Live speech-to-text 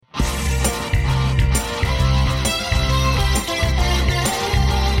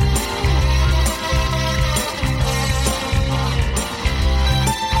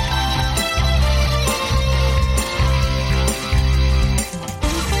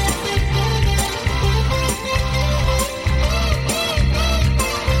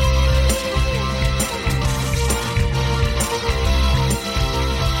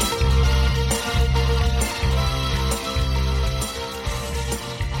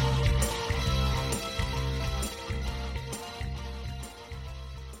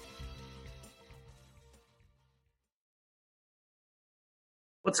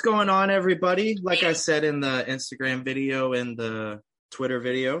What's going on, everybody? Like I said in the Instagram video and the Twitter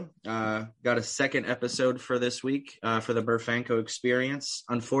video, got a second episode for this week for the Murfanko experience.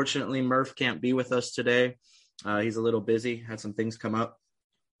 Unfortunately, Murph can't be with us today. He's a little busy, had some things come up.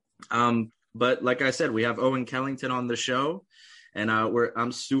 But like I said, we have Owen Kellington on the show, and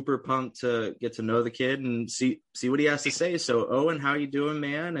I'm super pumped to get to know the kid and see what he has to say. So, Owen, how you doing,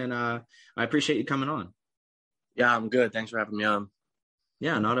 man? And I appreciate you coming on. Yeah, I'm good. Thanks for having me on.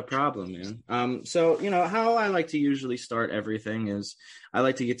 Yeah, not a problem, man. So, how I like to usually start everything is I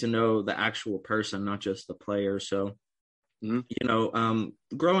like to get to know the actual person, not just the player. So,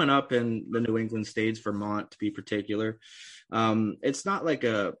 growing up in the New England states, Vermont to be particular, it's not like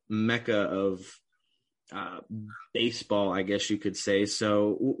a mecca of baseball, I guess you could say.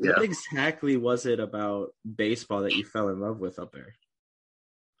 So what exactly was it about baseball that you fell in love with up there?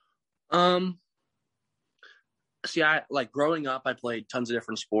 See, I growing up, I played tons of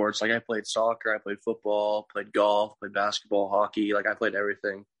different sports. Like I played soccer, I played football, played golf, played basketball, hockey. Like I played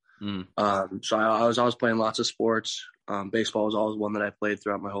everything. So I was always playing lots of sports. Baseball was always one that I played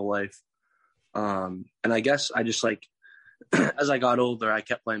throughout my whole life. And I guess I just as I got older, I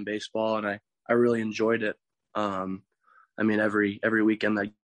kept playing baseball and I really enjoyed it. Every weekend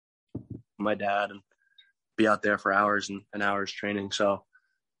I my dad and be out there for hours and hours training. So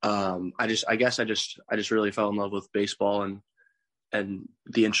I just really fell in love with baseball and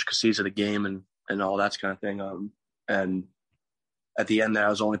the intricacies of the game and all that kind of thing. And at the end there, I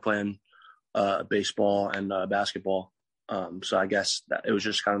was only playing baseball and basketball. So I guess that it was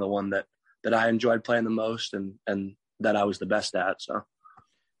just kind of the one that I enjoyed playing the most and that I was the best at. So.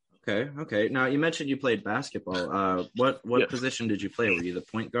 Okay. Now you mentioned you played basketball. What position did you play? Were you the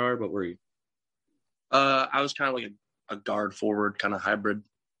point guard? What were you? I was kind of like a guard forward kind of hybrid.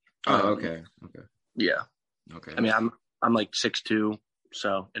 Oh, okay. Yeah. Okay. I mean, I'm like 6'2",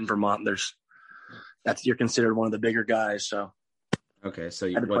 so in Vermont, you're considered one of the bigger guys. So. Okay, so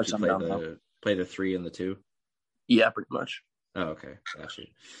you play the 3 and the 2? Yeah, pretty much. Oh, okay, gotcha.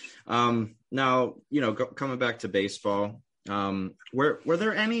 Now coming back to baseball, were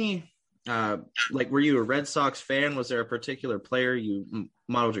there any were you a Red Sox fan? Was there a particular player you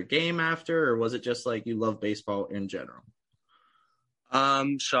modeled your game after, or was it just like you love baseball in general?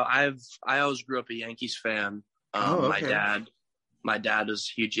 So I always grew up a Yankees fan. Okay. My dad was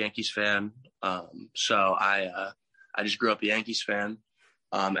a huge Yankees fan. So I just grew up a Yankees fan.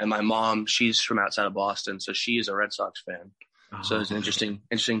 And my mom, she's from outside of Boston, so she is a Red Sox fan. So it's an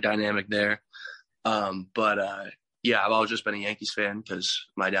interesting dynamic there. Yeah, I've always just been a Yankees fan because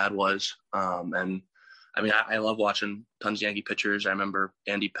my dad was. And I mean, I love watching tons of Yankee pitchers. I remember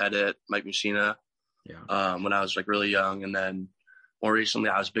Andy Pettitte, Mike Mussina, when I was really young. And then more recently,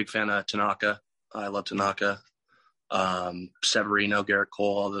 I was a big fan of Tanaka. I love Tanaka, Severino, Garrett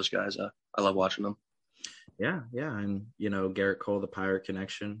Cole, all those guys. I love watching them. Yeah. And, Garrett Cole, the Pirate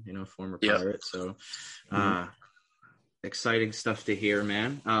connection, former Pirate. So exciting stuff to hear,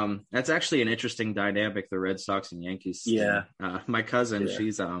 man. That's actually an interesting dynamic, the Red Sox and Yankees. Yeah. My cousin,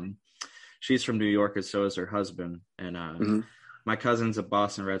 she's from New York, and so is her husband. And my cousin's a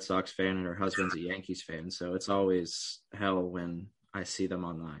Boston Red Sox fan and her husband's a Yankees fan. So it's always hell when I see them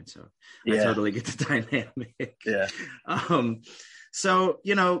online. So I totally get the dynamic. Yeah. So,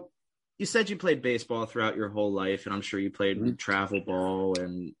 you said you played baseball throughout your whole life, and I'm sure you played travel ball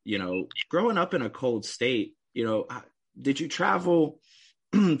and, growing up in a cold state, did you travel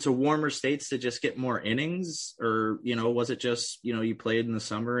to warmer states to just get more innings, or, was it just, you played in the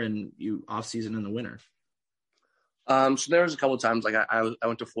summer and you off season in the winter? So there was a couple of times, I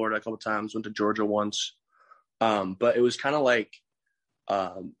went to Florida a couple of times, went to Georgia once. But it was kind of like,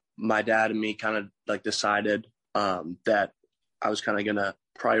 my dad and me kind of decided, that I was kind of going to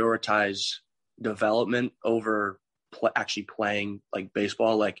prioritize development over actually playing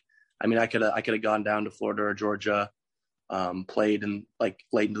baseball. I could have gone down to Florida or Georgia, played in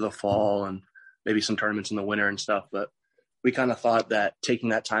late into the fall and maybe some tournaments in the winter and stuff. But we kind of thought that taking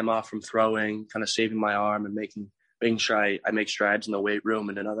that time off from throwing, kind of saving my arm and making sure I make strides in the weight room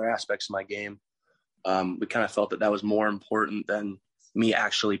and in other aspects of my game. We kind of felt that was more important than me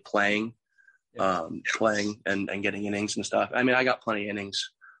actually playing and getting innings and stuff. I mean, I got plenty of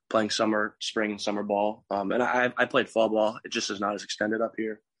innings playing spring and summer ball. And I played fall ball. It just is not as extended up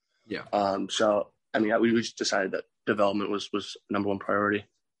here. Yeah. So, I mean, we just decided that development was number one priority.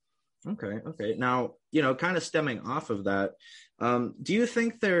 Okay. Now, kind of stemming off of that, do you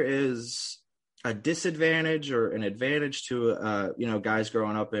think there is a disadvantage or an advantage to, guys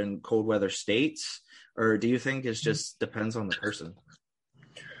growing up in cold weather states, or do you think it just depends on the person?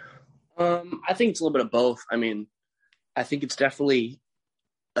 I think it's a little bit of both. I mean, I think it's definitely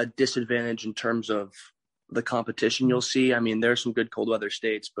a disadvantage in terms of the competition you'll see. I mean, there's some good cold weather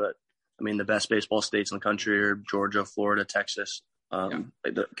states, but I mean, the best baseball states in the country are Georgia, Florida, Texas,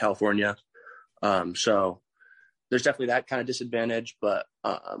 California. So there's definitely that kind of disadvantage, but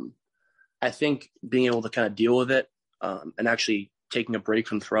I think being able to kind of deal with it and actually taking a break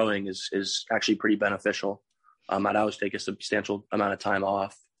from throwing is actually pretty beneficial. I'd always take a substantial amount of time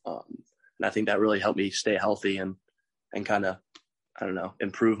off. And I think that really helped me stay healthy and kind of, I don't know,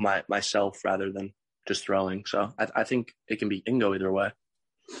 improve myself rather than just throwing. So I think it can go either way.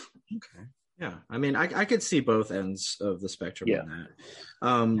 Okay. Yeah. I mean, I could see both ends of the spectrum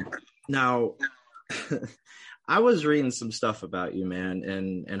on that. Now, I was reading some stuff about you, man,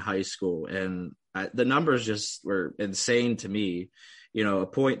 in high school, and the numbers just were insane to me. You know, a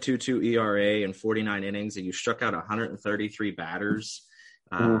 .22 ERA and 49 innings, and you struck out 133 batters.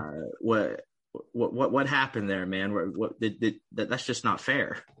 What happened there, man? What did that's just not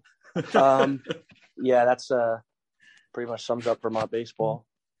fair. Yeah, that's pretty much sums up Vermont baseball.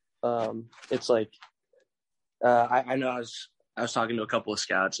 It's like I know I was talking to a couple of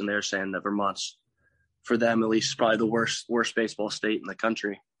scouts, and they're saying that Vermont's, for them at least, probably the worst baseball state in the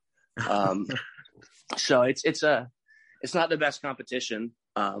country. So it's not the best competition,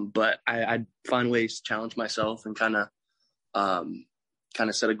 but I find ways to challenge myself and kind of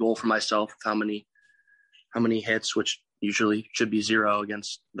set a goal for myself of how many hits, which usually should be 0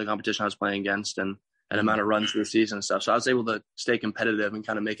 against the competition I was playing against, and an amount of runs through the season and stuff. So I was able to stay competitive and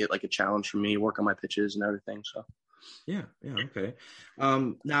kind of make it like a challenge for me, work on my pitches and everything. So yeah, okay.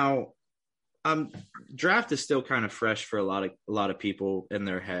 Now, draft is still kind of fresh for a lot of people in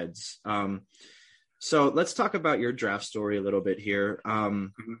their heads. So let's talk about your draft story a little bit here.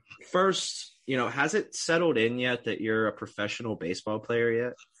 First, you know, has it settled in yet that you're a professional baseball player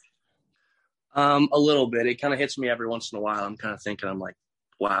yet? A little bit. It kind of hits me every once in a while. I'm kind of thinking, I'm like,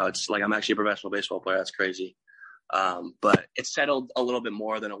 wow, it's like I'm actually a professional baseball player. That's crazy. But it settled a little bit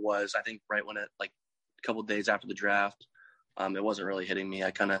more than it was, I think, right when it, like a couple of days after the draft. It wasn't really hitting me.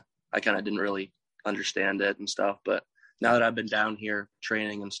 I kind of didn't really understand it and stuff. But now that I've been down here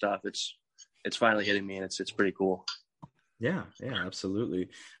training and stuff, it's finally hitting me, and it's pretty cool. Yeah, absolutely.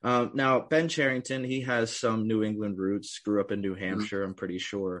 Now, Ben Cherington, he has some New England roots, grew up in New Hampshire, I'm pretty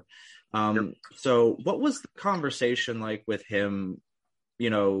sure. So what was the conversation like with him, you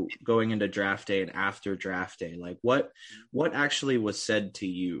know, going into draft day and after draft day? Like what actually was said to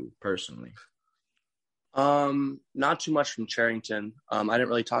you personally? Not too much from Cherington. I didn't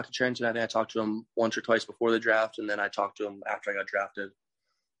really talk to Cherington. I think I talked to him once or twice before the draft, and then I talked to him after I got drafted.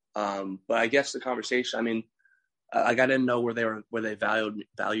 But I guess the conversation, I mean, I didn't know where they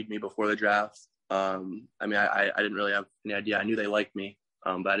valued me before the draft. I mean, I didn't really have any idea. I knew they liked me,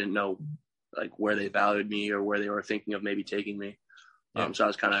 but I didn't know like where they valued me or where they were thinking of maybe taking me. So I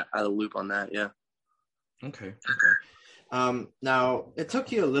was kind of out of the loop on that. Yeah. Okay. Now it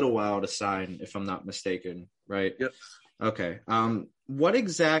took you a little while to sign, if I'm not mistaken, right? Yep. Okay. What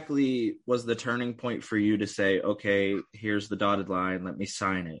exactly was the turning point for you to say, okay, here's the dotted line, let me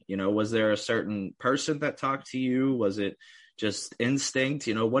sign it? You know, was there a certain person that talked to you? Was it just instinct?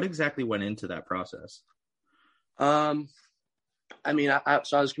 You know, what exactly went into that process? I mean,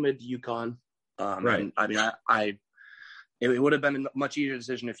 so I was committed to UConn. Right. And, I mean, it would have been a much easier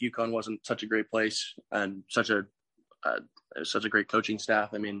decision if UConn wasn't such a great place and such a great coaching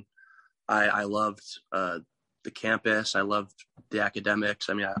staff. I mean, I loved the campus. I loved the academics.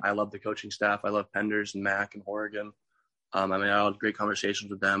 I mean, I love the coaching staff. I love Penders and Mac and Horrigan. I mean, I had great conversations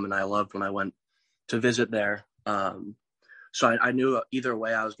with them, and I loved when I went to visit there. So I knew either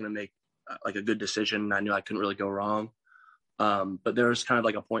way I was going to make like a good decision. I knew I couldn't really go wrong. But there was kind of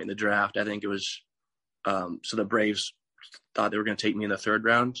like a point in the draft. I think it was so the Braves thought they were going to take me in the 3rd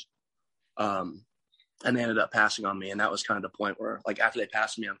round. And they ended up passing on me. And that was kind of the point where, like, after they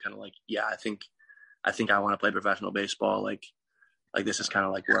passed me, I'm kind of like, yeah, I think I want to play professional baseball. Like this is kind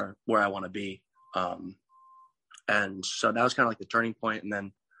of like where I want to be. And so that was kind of like the turning point. And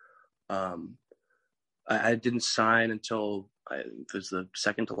then I didn't sign until it was the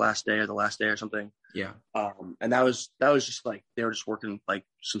second to last day or the last day or something. Yeah. And that was just like, they were just working like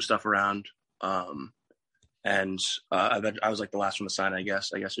some stuff around. And I was like the last one to sign, I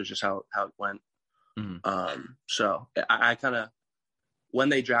guess. It was just how it went. Mm-hmm. So I kind of, when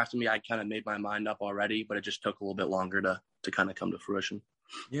they drafted me, I kind of made my mind up already, but it just took a little bit longer to kind of come to fruition.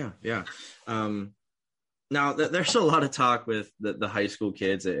 Yeah. Now, there's a lot of talk with the high school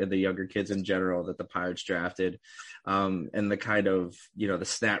kids and the younger kids in general that the Pirates drafted, and the kind of, you know, the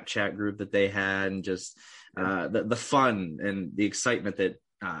Snapchat group that they had, and just the fun and the excitement that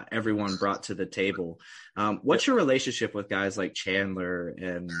everyone brought to the table. What's your relationship with guys like Chandler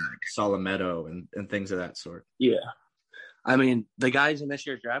and Solometto and things of that sort? Yeah. I mean, the guys in this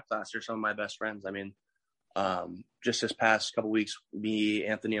year's draft class are some of my best friends. I mean, just this past couple weeks, me,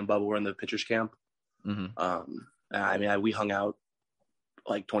 Anthony, and Bubba were in the pitchers camp. I mean, we hung out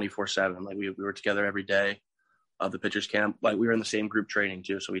like 24/7. Like we were together every day of the pitchers camp. Like we were in the same group training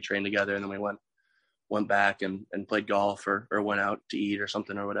too. So we trained together, and then we went back and played golf or went out to eat or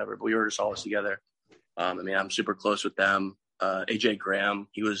something or whatever. But we were just always together. I mean, I'm super close with them. AJ Graham,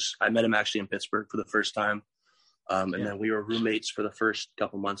 I met him actually in Pittsburgh for the first time. And then we were roommates for the first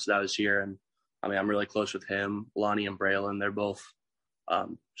couple months that I was here. And I mean, I'm really close with him. Lonnie and Braylon, they're both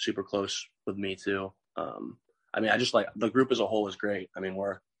super close with me too. I mean, I just like the group as a whole is great. I mean,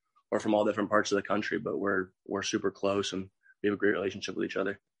 we're from all different parts of the country, but we're super close and we have a great relationship with each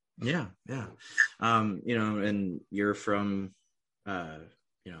other. Yeah. And you're from,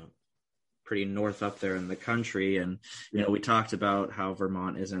 pretty north up there in the country. And, we talked about how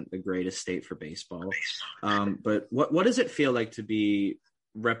Vermont isn't the greatest state for baseball. But what does it feel like to be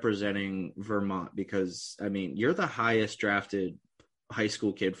representing Vermont? Because, I mean, you're the highest drafted high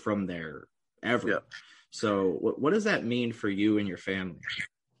school kid from there ever. Yeah. So what does that mean for you and your family?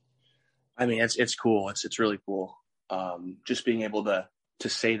 I mean, it's cool. It's really cool. Just being able to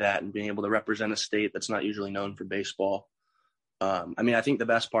say that and being able to represent a state that's not usually known for baseball. I mean, I think the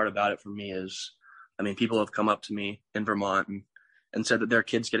best part about it for me is, I mean, people have come up to me in Vermont and said that their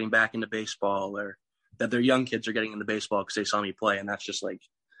kids getting back into baseball or that their young kids are getting into baseball because they saw me play. And that's just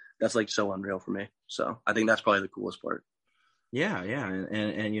that's so unreal for me. So I think that's probably the coolest part. Yeah.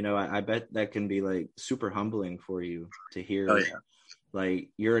 And I bet that can be like super humbling for you to hear. Oh, yeah. Like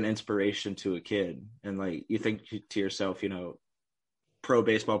you're an inspiration to a kid and like you think to yourself, pro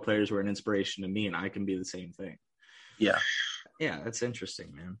baseball players were an inspiration to me and I can be the same thing. Yeah, that's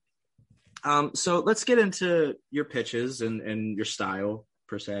interesting, man. So let's get into your pitches and your style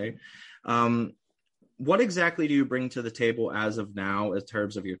per se. What exactly do you bring to the table as of now in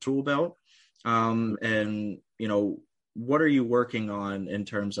terms of your tool belt? And what are you working on in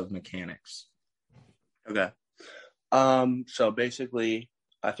terms of mechanics? Okay. So basically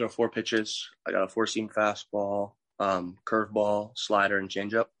I throw 4 pitches. I got a 4-seam fastball, curveball, slider, and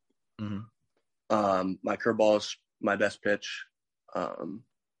changeup. My curveball is my best pitch.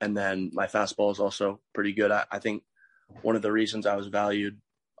 And then my fastball is also pretty good. I think one of the reasons I was valued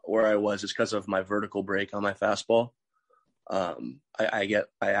where I was is because of my vertical break on my fastball. I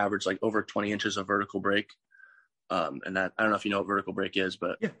average like over 20 inches of vertical break. And that, I don't know if you know what vertical break is,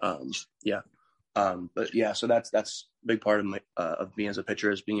 but yeah. So that's a big part of me as a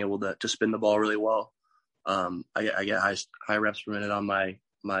pitcher is being able to spin the ball really well. I get high reps per minute on my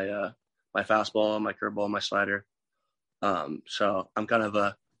fastball, my curveball, my slider. So I'm kind of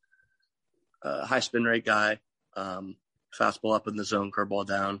a high spin rate guy. Fastball up in the zone, curveball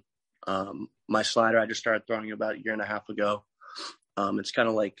down. My slider, I just started throwing about a year and a half ago. It's kind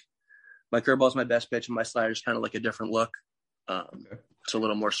of like my curveball is my best pitch, and my slider is kind of like a different look. It's a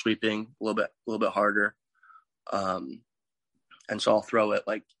little more sweeping, a little bit harder. And so I'll throw it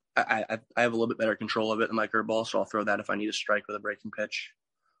like I have a little bit better control of it than my curveball, so I'll throw that if I need to strike with a breaking pitch,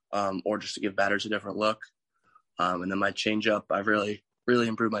 or just to give batters a different look. And then my changeup, I've really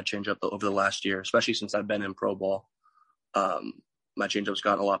improved my changeup over the last year, especially since I've been in pro ball. My changeup's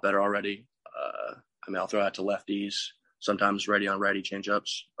gotten a lot better already. I mean, I'll throw out to lefties, sometimes righty on righty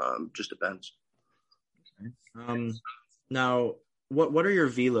changeups. Just depends. Okay. Now, what are your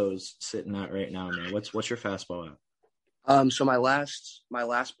velos sitting at right now, man? What's your fastball at? So my last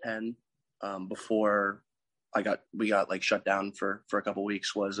pen, before we got like shut down for a couple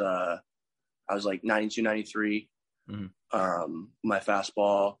weeks was I was like 92, 93. My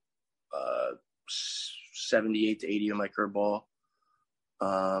fastball, 78 to 80 on my curveball,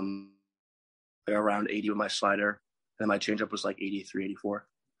 around 80 with my slider, and my changeup was like 83, 84.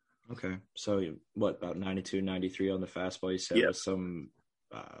 Okay, so about 92, 93 on the fastball? You said with some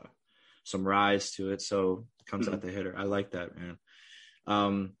rise to it, so it comes out the hitter. I like that, man.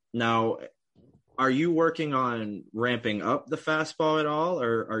 Now, are you working on ramping up the fastball at all,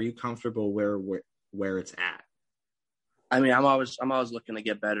 or are you comfortable where it's at? I mean, I'm always looking to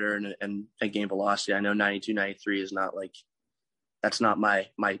get better and gain velocity. I know 92, 93 is not like, that's not my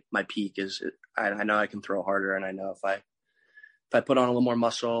peak. I know I can throw harder, and I know if I put on a little more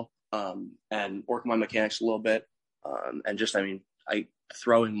muscle and work my mechanics a little bit, and just, I mean,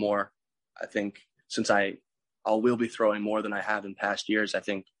 throwing more. I think since I will be throwing more than I have in past years, I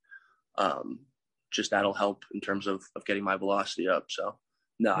think just that'll help in terms of getting my velocity up. So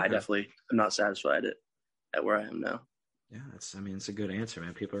no, I definitely am not satisfied at where I am now. Yeah, it's a good answer,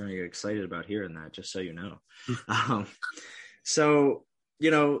 man. People are going to get excited about hearing that, just so you know. um, so,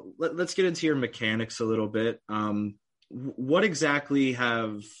 let's get into your mechanics a little bit. What exactly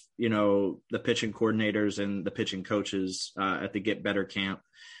have, the pitching coordinators and the pitching coaches at the Get Better camp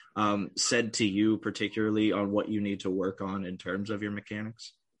said to you, particularly on what you need to work on in terms of your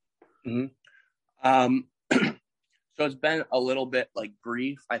mechanics? Mm-hmm. So it's been a little bit like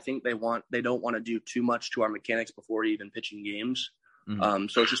brief. I think they don't want to do too much to our mechanics before even pitching games. Mm-hmm.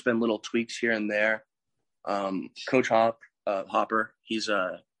 So it's just been little tweaks here and there. Coach Hopper, he's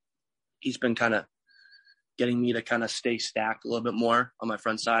been kind of getting me to kind of stay stacked a little bit more on my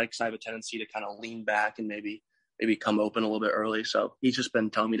front side, because I have a tendency to kind of lean back and maybe come open a little bit early. So he's just been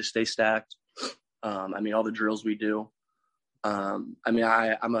telling me to stay stacked. All the drills we do. I'm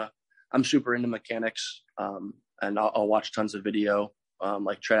super into mechanics. And I'll watch tons of video,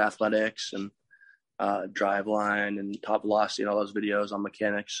 like tread athletics and drive line and top velocity and all those videos on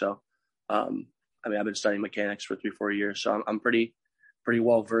mechanics. So, I've been studying mechanics for 3-4 years, so I'm pretty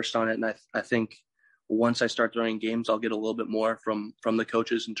well versed on it. And I think once I start throwing games, I'll get a little bit more from the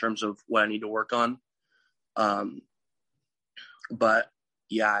coaches in terms of what I need to work on. But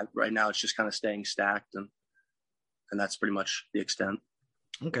yeah, right now it's just kind of staying stacked, and that's pretty much the extent.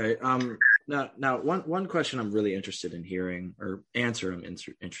 Okay. Now, one question I'm really interested in hearing, or answer I'm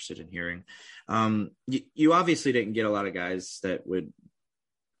interested in hearing. You obviously didn't get a lot of guys that would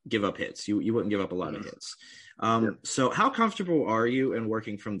give up hits. You wouldn't give up a lot of hits. So how comfortable are you in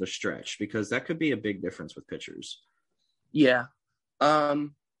working from the stretch? Because that could be a big difference with pitchers. Yeah. I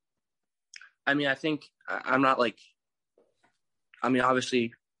think I'm not like,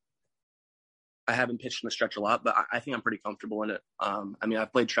 obviously I haven't pitched in the stretch a lot, but I think I'm pretty comfortable in it. I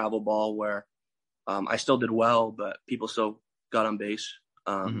played travel ball where I still did well, but people still got on base.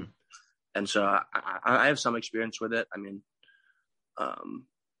 And so I have some experience with it.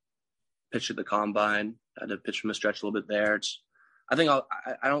 Pitched at the combine, I had to pitch from the stretch a little bit there.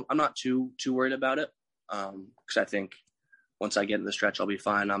 I'm not too worried about it. Cause I think once I get in the stretch, I'll be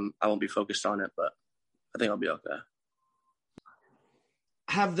fine. I won't be focused on it, but I think I'll be okay.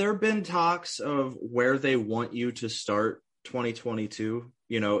 Have there been talks of where they want you to start 2022?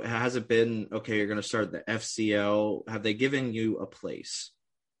 Has it been, okay, you're going to start the FCL? Have they given you a place?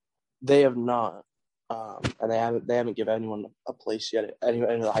 They have not. And they haven't given anyone a place yet. Any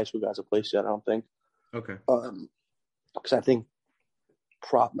of the high school guys a place yet, I don't think. Okay. Because I think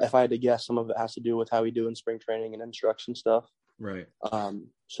if I had to guess, some of it has to do with how we do in spring training and instruction stuff. Right.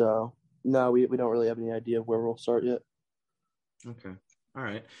 So no, we don't really have any idea of where we'll start yet. Okay. All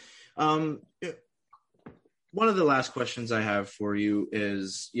right. One of the last questions I have for you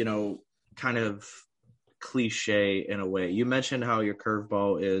is, kind of cliche in a way. You mentioned how your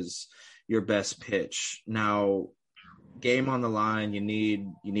curveball is your best pitch. Now, game on the line, you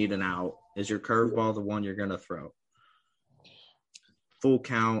need an out. Is your curveball the one you're going to throw? Full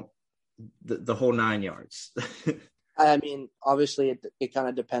count, the whole 9 yards. Obviously it kind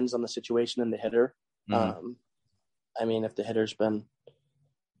of depends on the situation and the hitter. Mm-hmm. If the hitter's been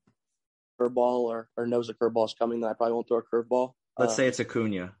curveball or knows a curveball is coming, then I probably won't throw a curveball. Let's say it's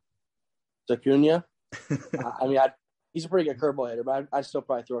Acuna. It's Acuna? He's a pretty good curveball hitter, but I'd still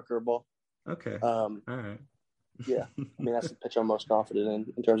probably throw a curveball. Okay. All right. Yeah. That's the pitch I'm most confident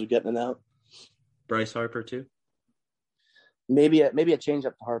in terms of getting it out. Bryce Harper too? Maybe a change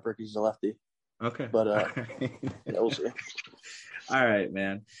up to Harper because he's a lefty. Okay. But we'll see. All right,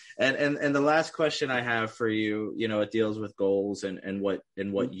 man. And the last question I have for you, it deals with goals and what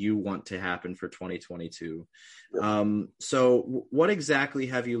you want to happen for 2022. Yep. So what exactly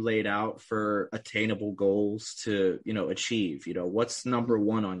have you laid out for attainable goals to, achieve? What's number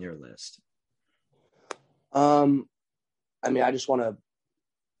one on your list? I just want to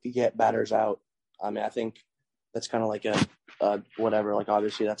get batters out. I think that's kind of like a whatever, like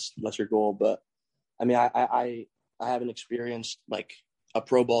obviously that's your goal, but I haven't experienced like a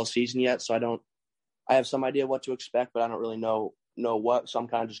pro ball season yet, so I have some idea what to expect, but I don't really know what, so I'm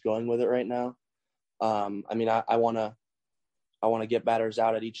kind of just going with it right now. I want to get batters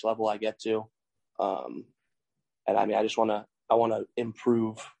out at each level I get to. And I want to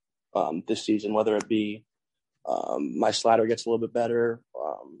improve this season, whether it be my slider gets a little bit better,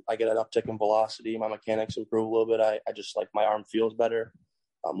 I get an uptick in velocity, my mechanics improve a little bit, I just like my arm feels better,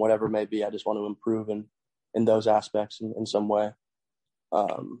 whatever it may be. I just want to improve in those aspects in some way.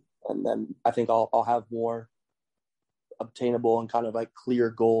 And then I think I'll have more obtainable and kind of like clear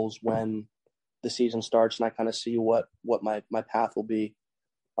goals when the season starts and I kind of see what my path will be.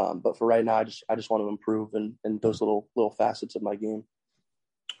 But for right now, I just want to improve in those little facets of my game.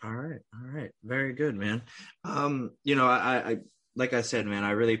 All right. Very good, man. I like I said, man,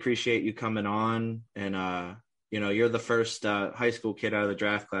 I really appreciate you coming on, and you're the first high school kid out of the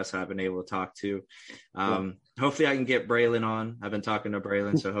draft class I've been able to talk to. Hopefully I can get Braylon on. I've been talking to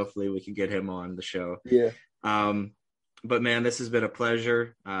Braylon, so hopefully we can get him on the show. Yeah. But man, this has been a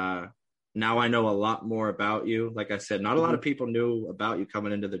pleasure. Now I know a lot more about you. Like I said, not a lot of people knew about you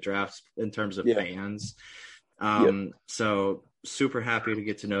coming into the drafts in terms of fans. So super happy to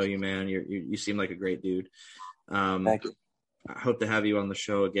get to know you, man. You seem like a great dude. Thank you. I hope to have you on the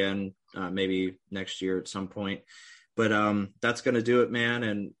show again, maybe next year at some point. But that's going to do it,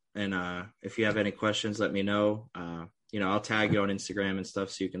 man. And if you have any questions, let me know. I'll tag you on Instagram and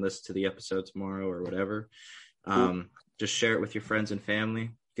stuff so you can listen to the episode tomorrow or whatever. Just share it with your friends and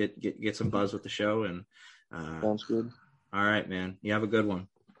family. Get some buzz with the show. And sounds good. All right, man. You have a good one.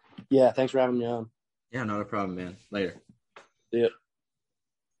 Yeah, thanks for having me on. Yeah, not a problem, man. Later. Yeah.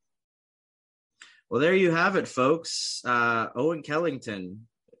 Well, there you have it, folks. Owen Kellington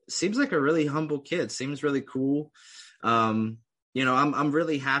seems like a really humble kid. Seems really cool. I'm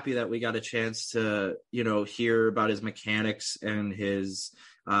really happy that we got a chance to, hear about his mechanics and his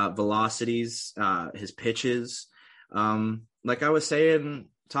velocities, his pitches. Like I was saying,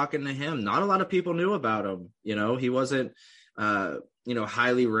 talking to him, not a lot of people knew about him. He wasn't,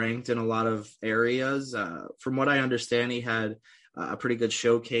 highly ranked in a lot of areas. From what I understand, he had a pretty good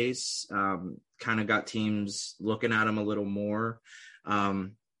showcase, kind of got teams looking at him a little more.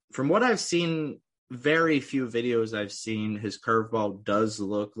 From what I've seen, very few videos I've seen, his curveball does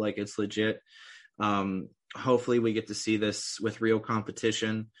look like it's legit. Hopefully we get to see this with real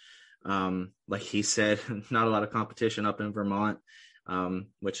competition. Like he said, not a lot of competition up in Vermont,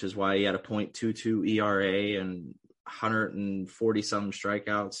 which is why he had a .22 ERA and 140 some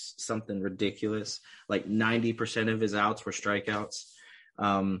strikeouts, something ridiculous. Like 90% of his outs were strikeouts.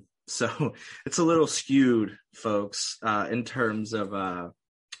 So it's a little skewed, folks, in terms of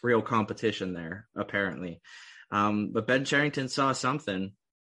real competition there, apparently. But Ben Cherington saw something.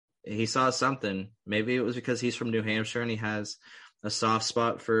 He saw something. Maybe it was because he's from New Hampshire and he has a soft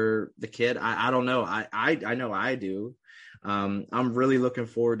spot for the kid. I don't know. I know I do. I'm really looking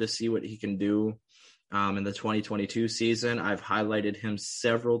forward to see what he can do in the 2022 season. I've highlighted him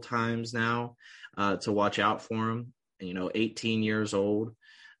several times now to watch out for him. 18 years old.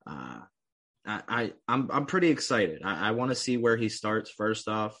 I'm pretty excited. I want to see where he starts first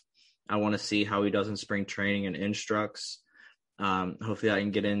off. I want to see how he does in spring training and instructs. Hopefully I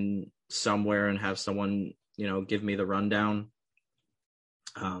can get in somewhere and have someone, give me the rundown.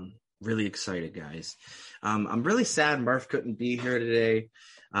 Really excited, guys. I'm really sad Murph couldn't be here today.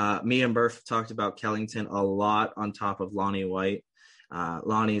 Me and Murph talked about Kellington a lot on top of Lonnie White.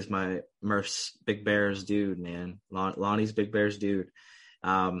 Lonnie's Murph's Big Bears dude, man. Lonnie's Big Bears dude.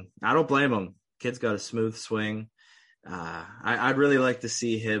 I don't blame him. Kid's got a smooth swing. I'd really like to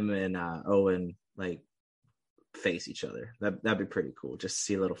see him and Owen face each other. That'd be pretty cool. Just to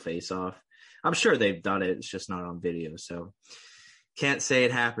see a little face off. I'm sure they've done it. It's just not on video. So can't say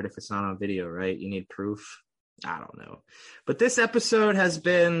it happened if it's not on video, right? You need proof. I don't know. But this episode has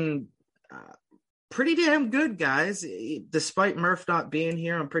been pretty damn good, guys. Despite Murph not being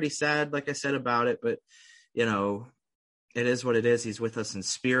here, I'm pretty sad, like I said, about it. But, it is what it is. He's with us in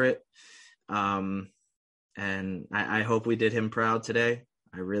spirit. And I hope we did him proud today.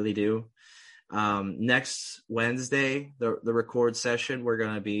 I really do. Next Wednesday, the record session, we're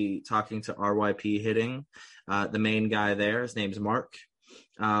going to be talking to RYP Hitting, the main guy there. His name's Mark.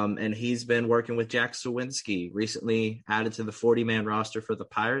 And he's been working with Jack Sawinski, recently added to the 40-man roster for the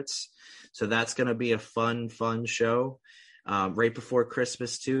Pirates. So that's going to be a fun show right before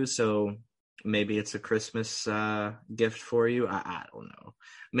Christmas too. So maybe it's a Christmas gift for you. I don't know.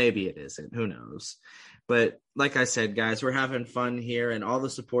 Maybe it isn't. Who knows? But like I said, guys, we're having fun here, and all the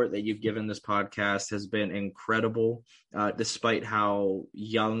support that you've given this podcast has been incredible, despite how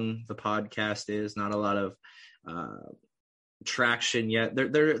young the podcast is. Not a lot of traction yet.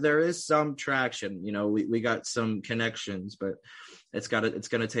 There is some traction. We got some connections, but it's going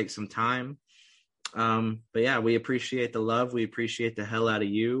to take some time. But yeah, we appreciate the love. We appreciate the hell out of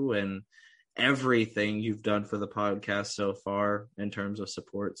you and everything you've done for the podcast so far in terms of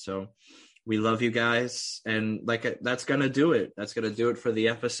support. So we love you guys, and that's going to do it. That's going to do it for the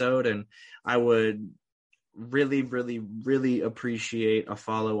episode. And I would really, really, really appreciate a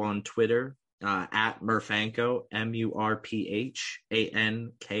follow on Twitter at Murphanko,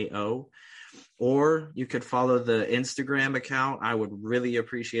 MURPHANKO, or you could follow the Instagram account. I would really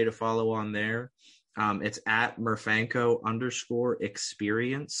appreciate a follow on there. It's at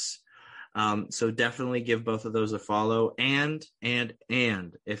Murphanko_experience. So definitely give both of those a follow. And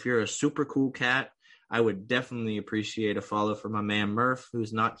if you're a super cool cat, I would definitely appreciate a follow for my man Murph,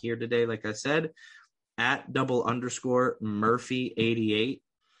 who's not here today, like I said, at @Murphy88.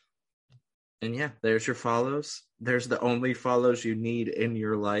 And yeah, there's your follows. There's the only follows you need in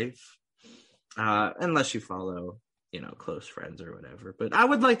your life, unless you follow, close friends or whatever. But I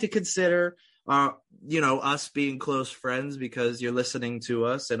would like to consider, us being close friends because you're listening to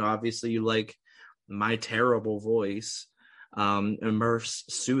us, and obviously you like my terrible voice, and Murph's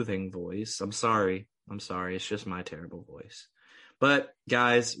soothing voice. I'm sorry. It's just my terrible voice. But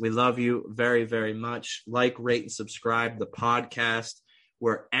guys, we love you very, very much. Like, rate, and subscribe the podcast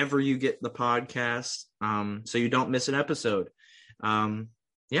wherever you get the podcast, so you don't miss an episode.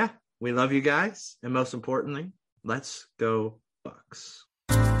 Yeah, we love you guys. And most importantly, let's go Bucks.